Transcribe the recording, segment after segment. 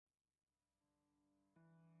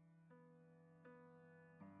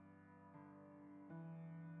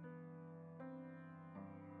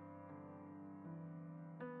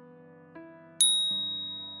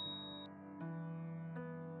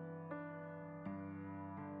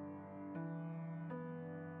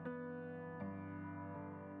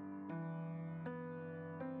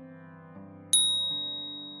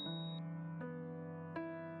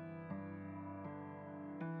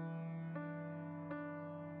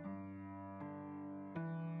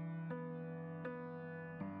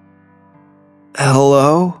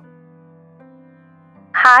Hello?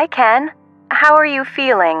 Hi, Ken. How are you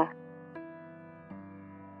feeling?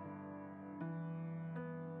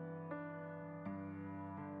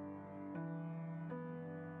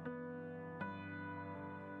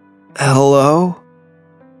 Hello?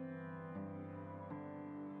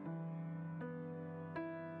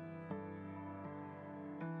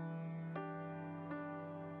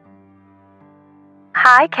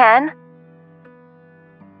 Hi, Ken.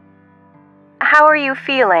 How are you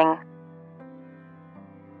feeling?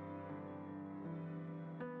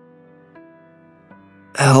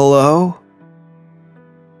 Hello?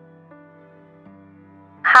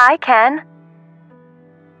 Hi, Ken.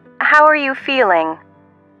 How are you feeling?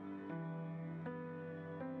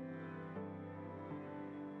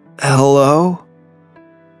 Hello?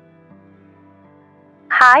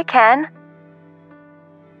 Hi, Ken.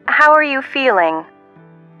 How are you feeling?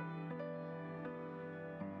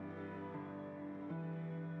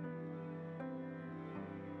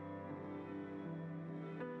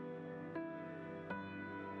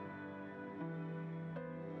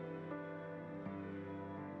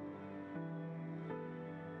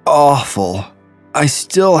 Awful. I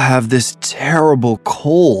still have this terrible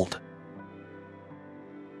cold.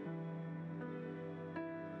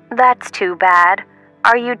 That's too bad.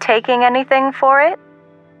 Are you taking anything for it?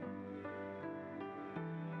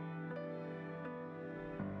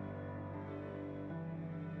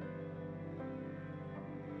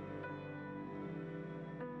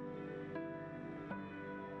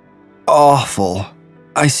 Awful.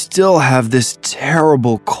 I still have this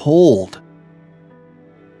terrible cold.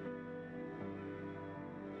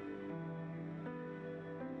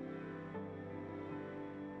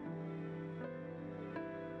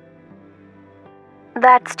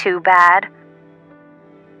 That's too bad.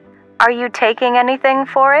 Are you taking anything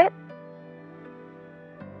for it?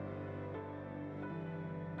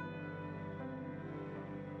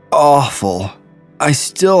 Awful. I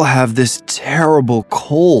still have this terrible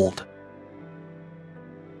cold.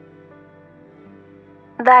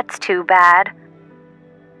 That's too bad.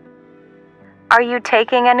 Are you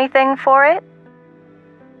taking anything for it?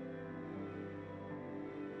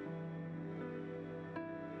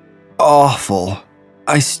 Awful.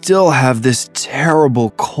 I still have this terrible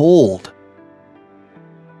cold.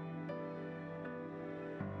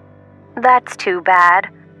 That's too bad.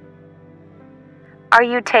 Are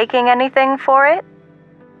you taking anything for it?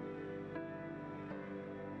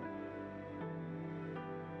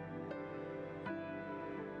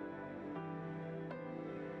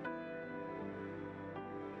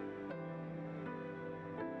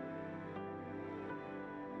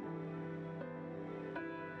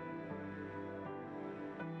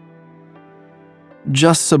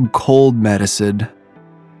 Just some cold medicine.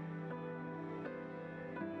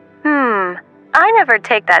 I never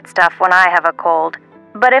take that stuff when I have a cold.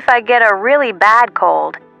 But if I get a really bad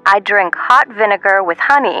cold, I drink hot vinegar with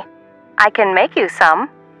honey. I can make you some.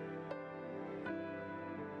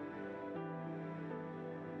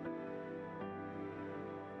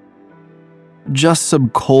 Just some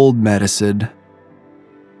cold medicine.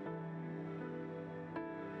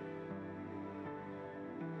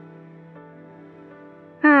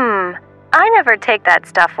 I never take that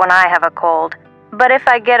stuff when I have a cold. But if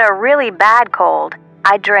I get a really bad cold,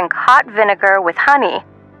 I drink hot vinegar with honey.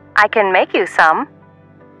 I can make you some.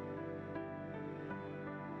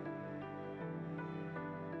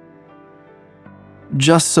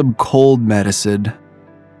 Just some cold medicine.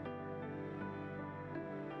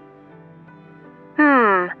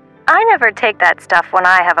 I never take that stuff when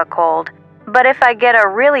I have a cold. But if I get a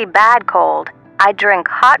really bad cold, I drink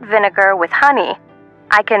hot vinegar with honey.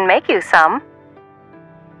 I can make you some.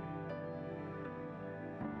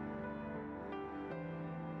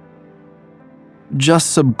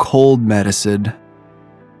 Just some cold medicine.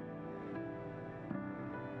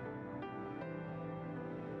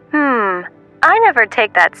 I never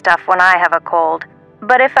take that stuff when I have a cold.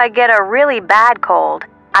 But if I get a really bad cold,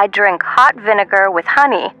 I drink hot vinegar with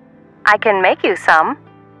honey. I can make you some.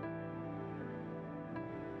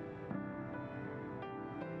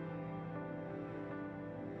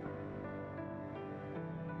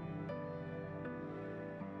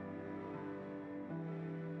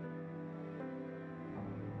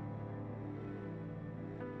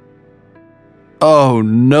 Oh,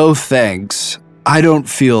 no thanks. I don't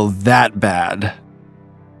feel that bad.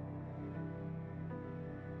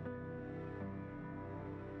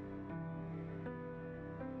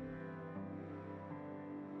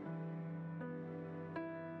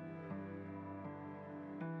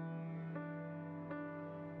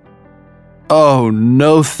 Oh,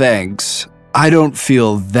 no thanks. I don't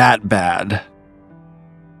feel that bad.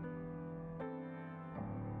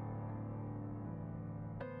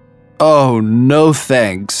 Oh, no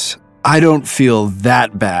thanks. I don't feel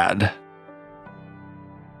that bad.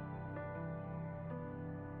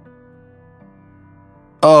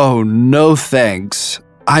 Oh, no thanks.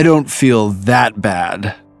 I don't feel that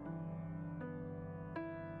bad.